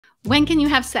When can you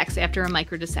have sex after a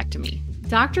microdiscectomy?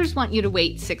 Doctors want you to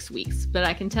wait 6 weeks, but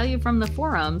I can tell you from the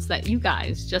forums that you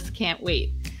guys just can't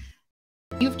wait.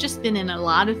 You've just been in a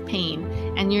lot of pain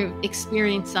and you've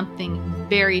experienced something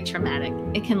very traumatic.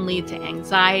 It can lead to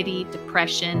anxiety,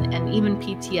 depression, and even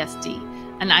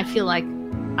PTSD. And I feel like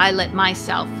I let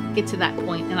myself get to that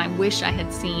point, and I wish I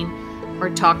had seen or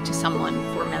talked to someone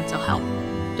for mental health.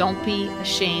 Don't be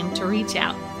ashamed to reach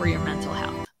out for your mental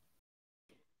health.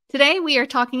 Today, we are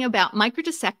talking about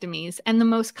microdiscectomies and the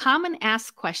most common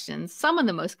asked questions, some of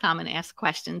the most common asked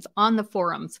questions on the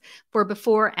forums for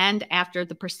before and after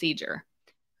the procedure.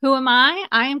 Who am I?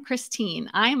 I am Christine.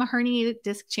 I am a herniated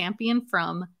disc champion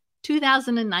from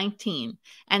 2019.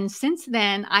 And since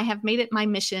then, I have made it my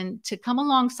mission to come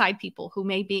alongside people who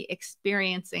may be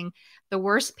experiencing the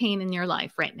worst pain in your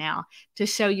life right now to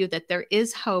show you that there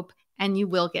is hope and you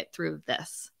will get through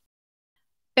this.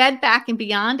 Bed Back and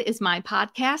Beyond is my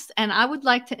podcast, and I would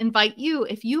like to invite you,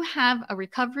 if you have a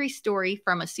recovery story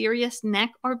from a serious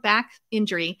neck or back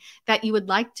injury that you would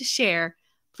like to share,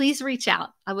 please reach out.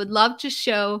 I would love to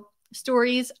show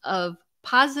stories of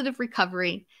positive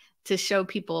recovery to show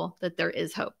people that there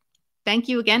is hope. Thank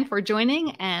you again for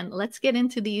joining, and let's get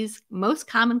into these most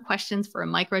common questions for a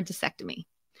microdiscectomy.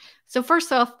 So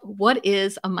first off, what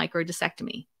is a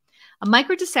microdiscectomy? A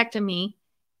microdiscectomy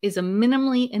is a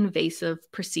minimally invasive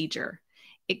procedure.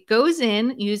 It goes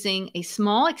in using a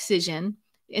small excision,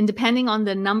 and depending on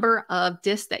the number of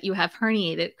discs that you have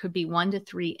herniated, it could be 1 to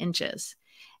 3 inches.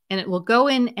 And it will go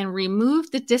in and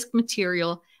remove the disc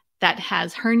material that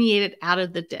has herniated out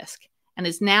of the disc and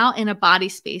is now in a body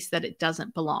space that it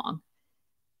doesn't belong.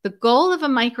 The goal of a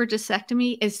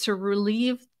microdiscectomy is to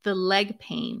relieve the leg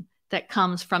pain that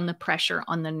comes from the pressure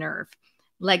on the nerve.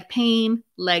 Leg pain,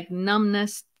 leg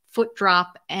numbness, foot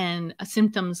drop, and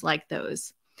symptoms like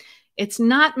those. It's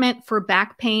not meant for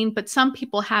back pain, but some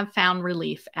people have found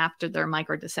relief after their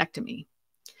microdiscectomy.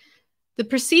 The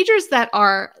procedures that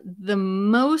are the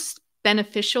most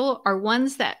beneficial are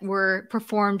ones that were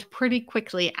performed pretty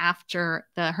quickly after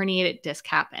the herniated disc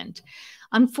happened.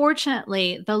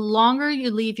 Unfortunately, the longer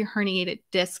you leave your herniated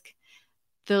disc,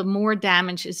 the more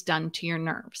damage is done to your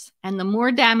nerves. And the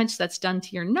more damage that's done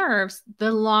to your nerves,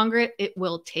 the longer it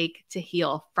will take to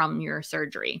heal from your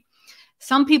surgery.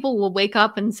 Some people will wake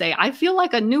up and say, I feel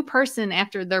like a new person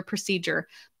after their procedure,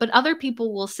 but other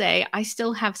people will say, I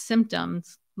still have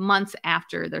symptoms months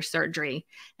after their surgery.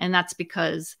 And that's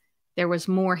because there was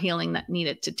more healing that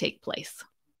needed to take place.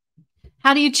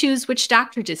 How do you choose which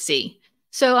doctor to see?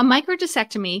 So a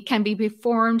microdiscectomy can be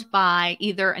performed by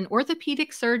either an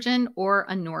orthopedic surgeon or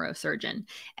a neurosurgeon.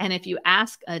 And if you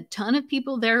ask a ton of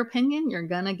people their opinion, you're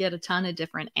going to get a ton of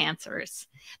different answers.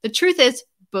 The truth is,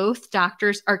 both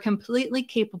doctors are completely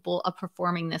capable of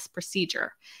performing this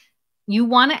procedure. You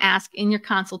want to ask in your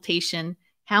consultation,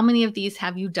 how many of these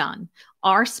have you done?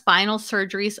 Are spinal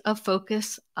surgeries a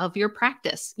focus of your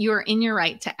practice? You are in your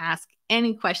right to ask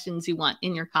any questions you want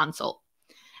in your consult.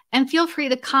 And feel free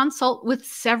to consult with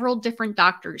several different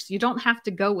doctors. You don't have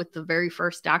to go with the very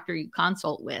first doctor you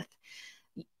consult with.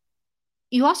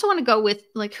 You also want to go with,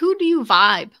 like, who do you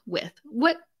vibe with?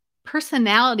 What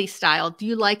personality style do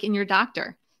you like in your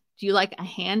doctor? Do you like a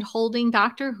hand-holding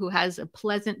doctor who has a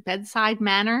pleasant bedside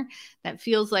manner that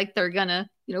feels like they're going to,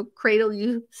 cradle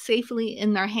you safely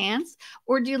in their hands?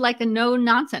 Or do you like a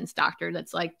no-nonsense doctor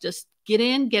that's like, just get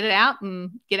in, get it out,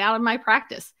 and get out of my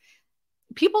practice?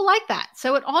 People like that.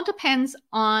 So it all depends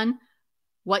on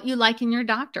what you like in your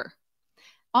doctor.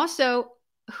 Also,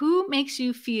 who makes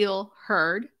you feel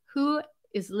heard? Who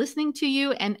is listening to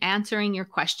you and answering your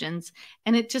questions?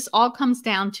 And it just all comes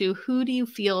down to, who do you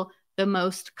feel the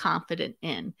most confident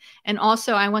in? And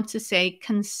also, I want to say,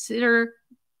 consider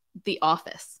the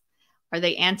office. Are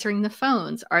they answering the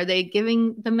phones? Are they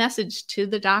giving the message to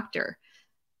the doctor?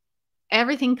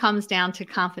 Everything comes down to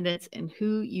confidence in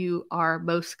who you are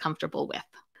most comfortable with.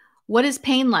 What is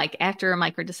pain like after a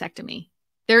microdiscectomy?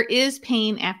 There is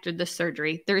pain after the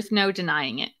surgery. There's no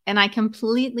denying it. And I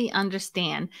completely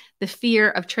understand the fear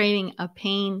of trading a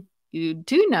pain you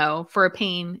do know for a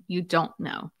pain you don't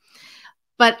know.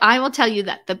 But I will tell you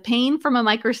that the pain from a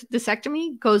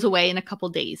microdiscectomy goes away in a couple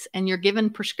days, and you're given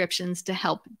prescriptions to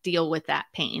help deal with that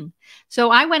pain.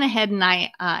 So I went ahead and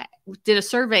I did a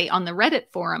survey on the Reddit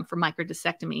forum for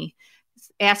microdiscectomy,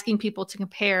 asking people to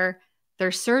compare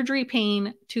their surgery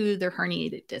pain to their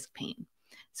herniated disc pain.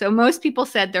 So most people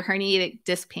said their herniated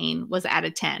disc pain was at a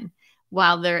 10,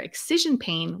 while their excision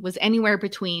pain was anywhere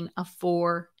between a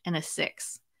 4 and a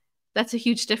 6. That's a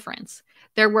huge difference.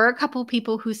 There were a couple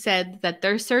people who said that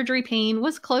their surgery pain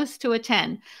was close to a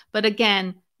 10, but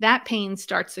again, that pain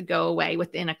starts to go away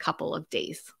within a couple of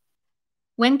days.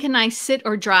 When can I sit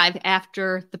or drive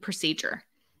after the procedure?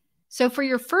 So for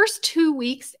your first 2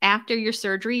 weeks after your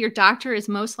surgery, your doctor is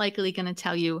most likely going to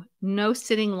tell you no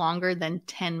sitting longer than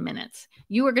 10 minutes.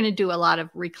 You are going to do a lot of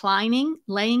reclining,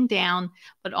 laying down,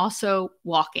 but also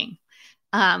walking.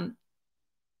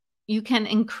 You can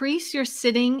increase your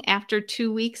sitting after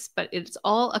 2 weeks, but it's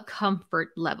all a comfort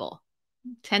level.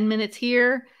 10 minutes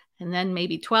here, and then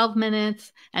maybe 12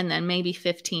 minutes, and then maybe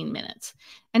 15 minutes.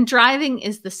 And driving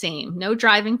is the same. No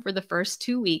driving for the first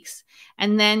 2 weeks.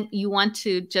 And then you want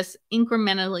to just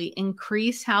incrementally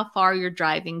increase how far you're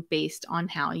driving based on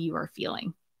how you are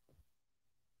feeling.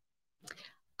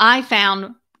 I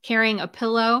found carrying a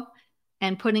pillow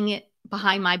and putting it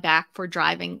behind my back for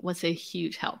driving was a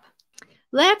huge help.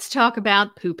 Let's talk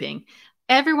about pooping.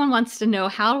 Everyone wants to know,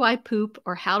 how do I poop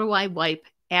or how do I wipe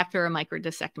after a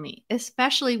microdiscectomy,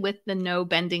 especially with the no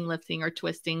bending, lifting, or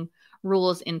twisting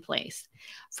rules in place?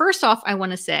 First off, I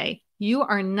want to say you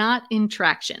are not in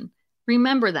traction.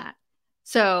 Remember that.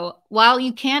 So while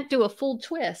you can't do a full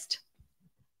twist,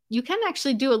 you can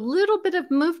actually do a little bit of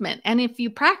movement. And if you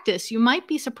practice, you might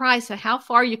be surprised at how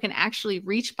far you can actually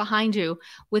reach behind you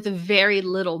with very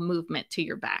little movement to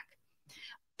your back.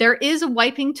 There is a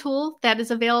wiping tool that is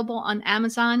available on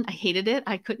Amazon. I hated it.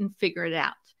 I couldn't figure it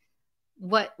out.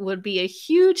 What would be a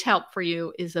huge help for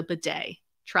you is a bidet.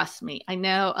 Trust me. I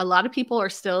know a lot of people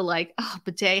are still like, oh,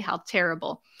 bidet, how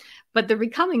terrible. But they're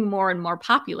becoming more and more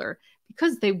popular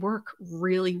because they work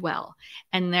really well.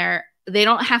 And they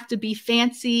don't have to be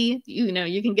fancy.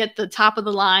 You can get the top of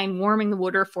the line warming the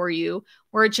water for you,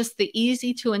 or just the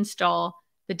easy to install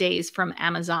bidets from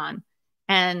Amazon.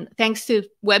 And thanks to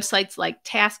websites like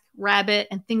TaskRabbit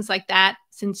and things like that,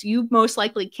 since you most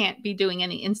likely can't be doing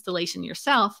any installation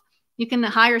yourself, you can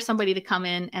hire somebody to come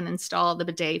in and install the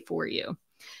bidet for you.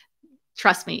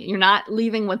 Trust me, you're not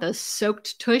leaving with a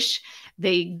soaked tush.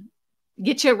 They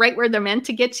get you right where they're meant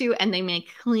to get you, and they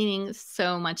make cleaning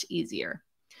so much easier.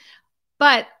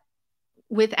 But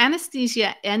with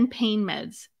anesthesia and pain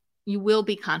meds, you will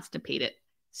be constipated.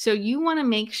 So you want to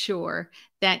make sure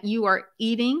that you are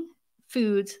eating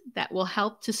foods that will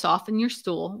help to soften your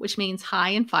stool, which means high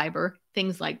in fiber,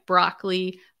 things like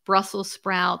broccoli, Brussels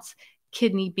sprouts,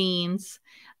 kidney beans.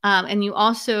 And you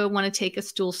also want to take a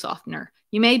stool softener.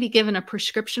 You may be given a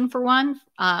prescription for one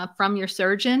from your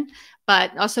surgeon,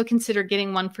 but also consider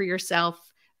getting one for yourself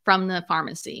from the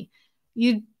pharmacy.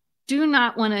 You do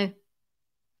not want to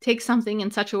take something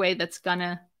in such a way that's going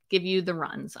to give you the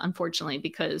runs, unfortunately,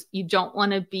 because you don't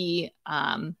want to be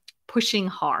pushing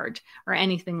hard or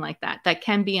anything like that. That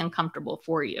can be uncomfortable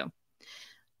for you.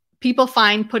 People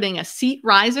find putting a seat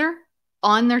riser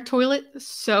on their toilet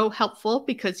so helpful,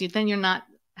 because then you're not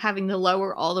having to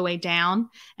lower all the way down,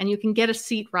 and you can get a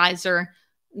seat riser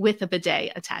with a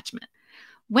bidet attachment.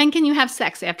 When can you have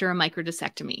sex after a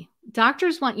microdiscectomy?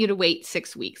 Doctors want you to wait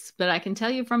 6 weeks, but I can tell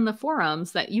you from the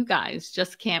forums that you guys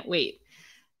just can't wait.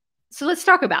 So let's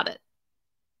talk about it.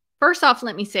 First off,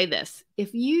 let me say this.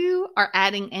 If you are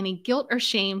adding any guilt or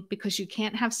shame because you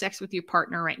can't have sex with your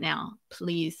partner right now,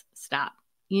 please stop.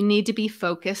 You need to be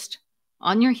focused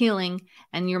on your healing,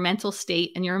 and your mental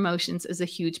state and your emotions is a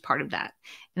huge part of that.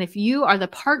 And if you are the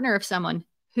partner of someone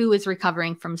who is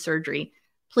recovering from surgery,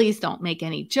 please don't make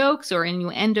any jokes or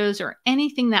innuendos or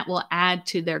anything that will add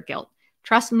to their guilt.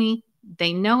 Trust me,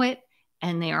 they know it,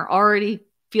 and they are already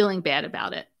feeling bad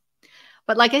about it.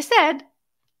 But like I said,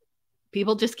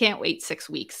 people just can't wait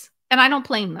 6 weeks, and I don't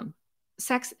blame them.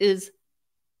 Sex is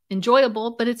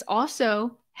enjoyable, but it's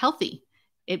also healthy.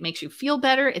 It makes you feel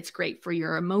better. It's great for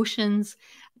your emotions,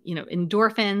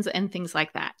 endorphins and things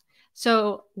like that.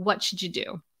 So what should you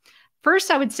do?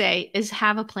 First, I would say is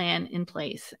have a plan in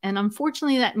place. And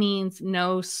unfortunately, that means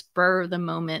no spur of the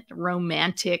moment,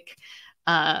 romantic,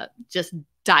 just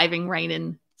diving right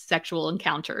in sexual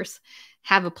encounters.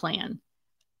 Have a plan.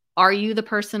 Are you the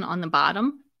person on the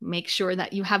bottom? Make sure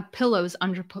that you have pillows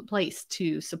under place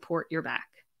to support your back.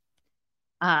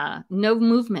 No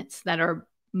movements that are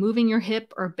moving your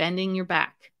hip or bending your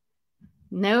back.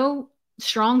 No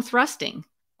strong thrusting.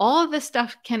 All of this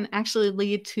stuff can actually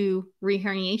lead to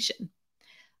re-herniation.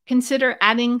 Consider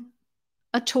adding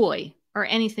a toy or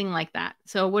anything like that.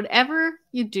 So whatever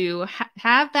you do,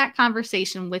 have that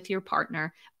conversation with your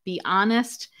partner. Be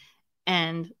honest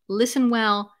and listen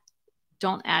well.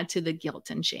 Don't add to the guilt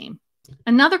and shame.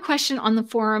 Another question on the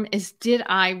forum is, did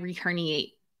I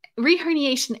re-herniate?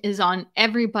 Re-herniation is on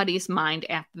everybody's mind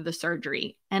after the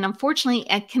surgery. And unfortunately,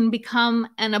 it can become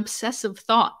an obsessive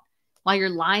thought while you're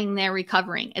lying there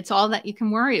recovering. It's all that you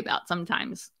can worry about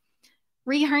sometimes.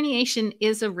 Re-herniation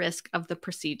is a risk of the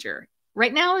procedure.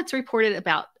 Right now, it's reported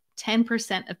about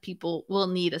 10% of people will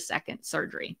need a second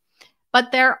surgery.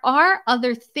 But there are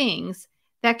other things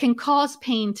that can cause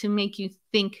pain to make you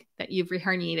think that you've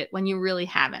re-herniated when you really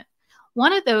haven't.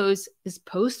 One of those is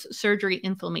post-surgery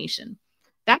inflammation.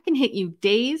 That can hit you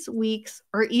days, weeks,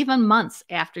 or even months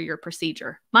after your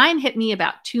procedure. Mine hit me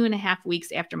about 2.5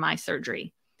 weeks after my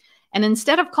surgery. And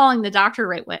instead of calling the doctor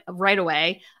right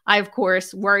away, I, of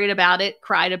course, worried about it,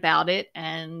 cried about it,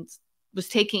 and was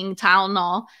taking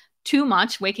Tylenol too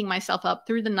much, waking myself up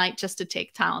through the night just to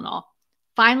take Tylenol.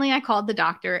 Finally, I called the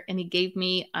doctor and he gave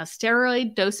me a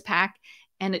steroid dose pack,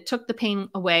 and it took the pain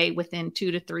away within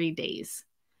 2 to 3 days.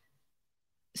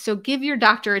 So give your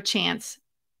doctor a chance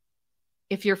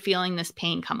if you're feeling this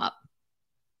pain come up.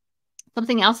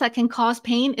 Something else that can cause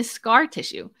pain is scar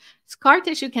tissue. Scar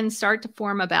tissue can start to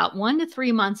form about 1 to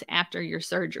 3 months after your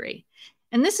surgery.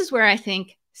 And this is where I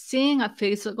think seeing a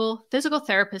physical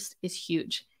therapist is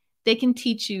huge. They can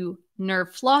teach you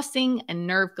nerve flossing and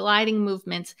nerve gliding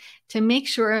movements to make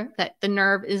sure that the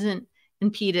nerve isn't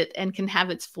impeded and can have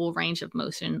its full range of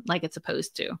motion like it's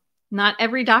supposed to. Not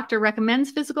every doctor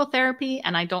recommends physical therapy,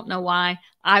 and I don't know why.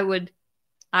 I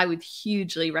would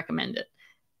hugely recommend it.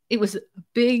 It was a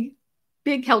big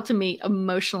help to me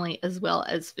emotionally as well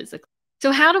as physically.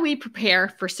 So how do we prepare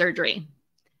for surgery?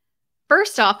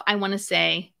 First off, I want to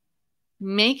say,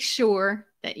 make sure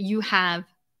that you have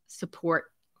support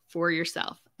for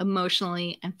yourself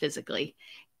emotionally and physically.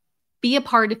 Be a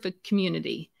part of a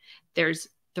community. There's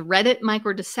the Reddit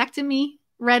Microdiscectomy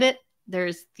Reddit.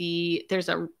 There's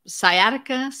a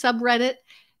sciatica subreddit.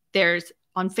 There's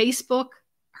on Facebook,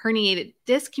 herniated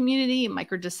disc community,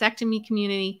 microdiscectomy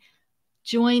community.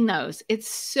 Join those. It's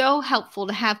so helpful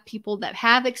to have people that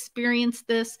have experienced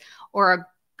this or are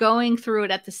going through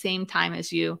it at the same time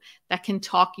as you that can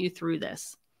talk you through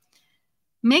this.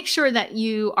 Make sure that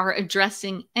you are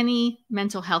addressing any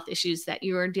mental health issues that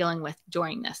you are dealing with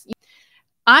during this.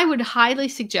 I would highly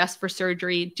suggest for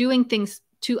surgery doing things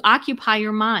to occupy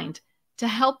your mind to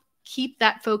help keep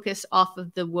that focus off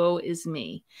of the woe is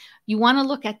me. You want to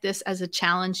look at this as a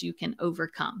challenge you can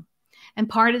overcome. And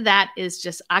part of that is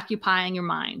just occupying your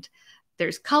mind.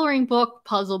 There's coloring book,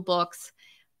 puzzle books,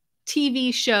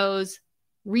 TV shows,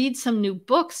 read some new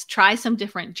books, try some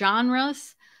different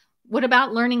genres. What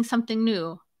about learning something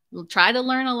new? We'll try to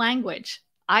learn a language.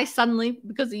 I suddenly,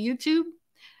 because of YouTube,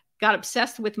 got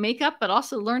obsessed with makeup, but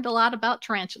also learned a lot about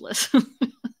tarantulas.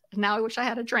 Now I wish I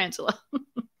had a tarantula.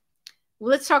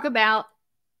 Let's talk about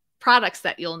products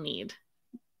that you'll need.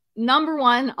 Number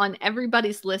one on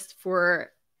everybody's list for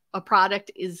a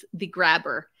product is the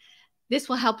grabber. This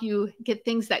will help you get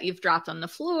things that you've dropped on the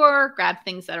floor, grab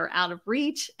things that are out of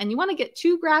reach, and you want to get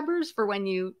 2 grabbers for when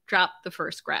you drop the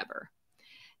first grabber.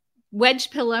 Wedge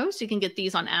pillows, you can get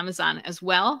these on Amazon as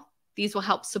well. These will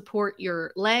help support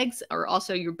your legs or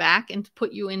also your back and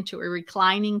put you into a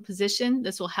reclining position.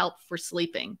 This will help for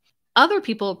sleeping. Other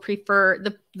people prefer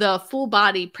the full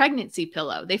body pregnancy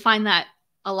pillow. They find that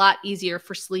a lot easier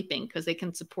for sleeping because they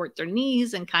can support their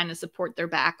knees and kind of support their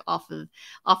back off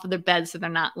of their bed so they're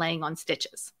not laying on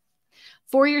stitches.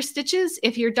 For your stitches,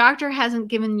 if your doctor hasn't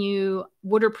given you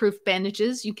waterproof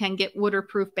bandages, you can get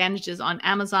waterproof bandages on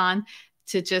Amazon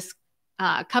to just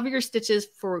cover your stitches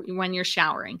for when you're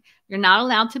showering. You're not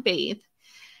allowed to bathe.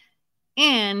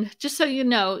 And just so you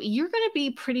know, you're going to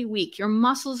be pretty weak. Your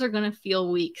muscles are going to feel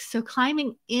weak. So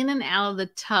climbing in and out of the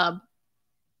tub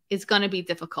is going to be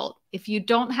difficult. If you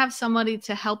don't have somebody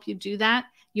to help you do that,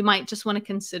 you might just want to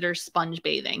consider sponge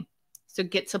bathing. So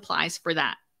get supplies for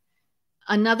that.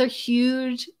 Another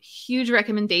huge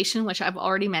recommendation, which I've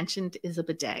already mentioned, is a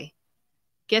bidet.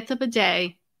 Get the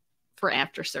bidet for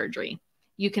after surgery.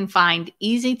 You can find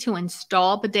easy to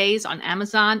install bidets on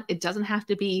Amazon. It doesn't have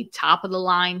to be top of the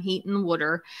line heat and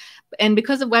water. And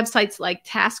because of websites like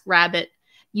TaskRabbit,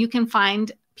 you can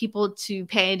find people to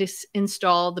pay to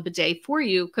install the bidet for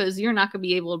you because you're not going to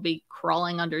be able to be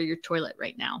crawling under your toilet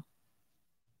right now.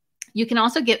 You can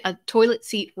also get a toilet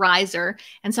seat riser,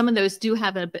 and some of those do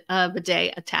have a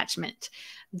bidet attachment.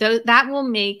 That will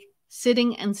make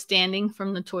sitting and standing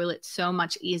from the toilet so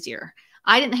much easier.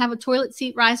 I didn't have a toilet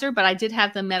seat riser, but I did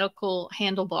have the medical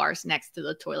handlebars next to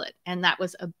the toilet, and that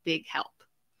was a big help.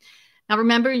 Now,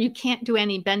 remember, you can't do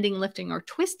any bending, lifting, or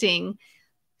twisting.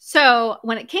 So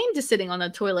when it came to sitting on the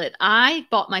toilet, I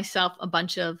bought myself a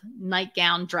bunch of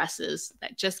nightgown dresses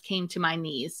that just came to my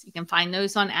knees. You can find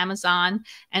those on Amazon,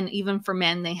 and even for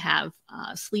men, they have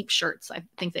sleep shirts. I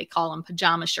think they call them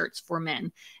pajama shirts for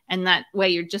men. And that way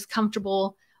you're just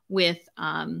comfortable with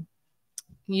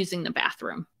using the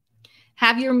bathroom.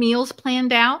 Have your meals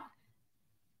planned out.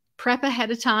 Prep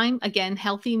ahead of time. Again,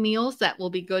 healthy meals that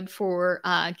will be good for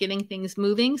getting things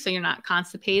moving so you're not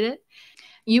constipated.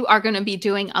 You are going to be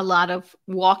doing a lot of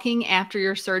walking after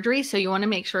your surgery. So you want to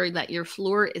make sure that your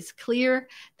floor is clear,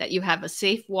 that you have a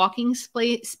safe walking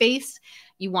space.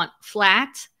 You want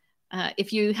flat.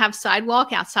 If you have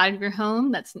sidewalk outside of your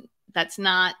home that's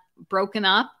not broken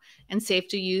up and safe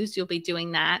to use, you'll be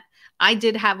doing that. I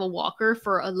did have a walker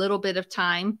for a little bit of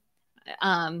time.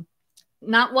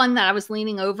 Not one that I was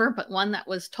leaning over, but one that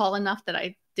was tall enough that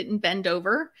I didn't bend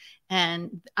over.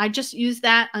 And I just used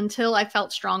that until I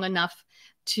felt strong enough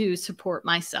to support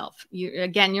myself.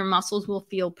 Again, your muscles will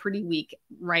feel pretty weak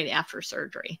right after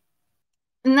surgery.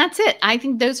 And that's it. I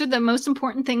think those are the most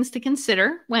important things to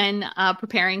consider when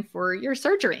preparing for your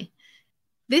surgery.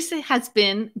 This has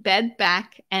been Bed,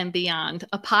 Back, and Beyond,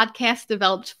 a podcast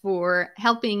developed for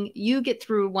helping you get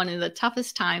through one of the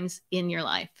toughest times in your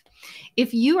life.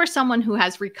 If you are someone who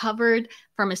has recovered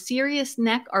from a serious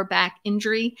neck or back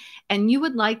injury and you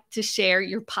would like to share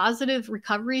your positive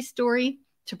recovery story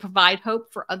to provide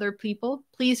hope for other people,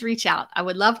 please reach out. I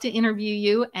would love to interview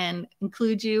you and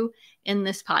include you in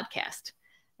this podcast.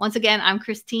 Once again, I'm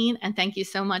Christine, and thank you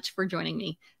so much for joining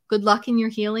me. Good luck in your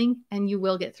healing, and you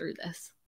will get through this.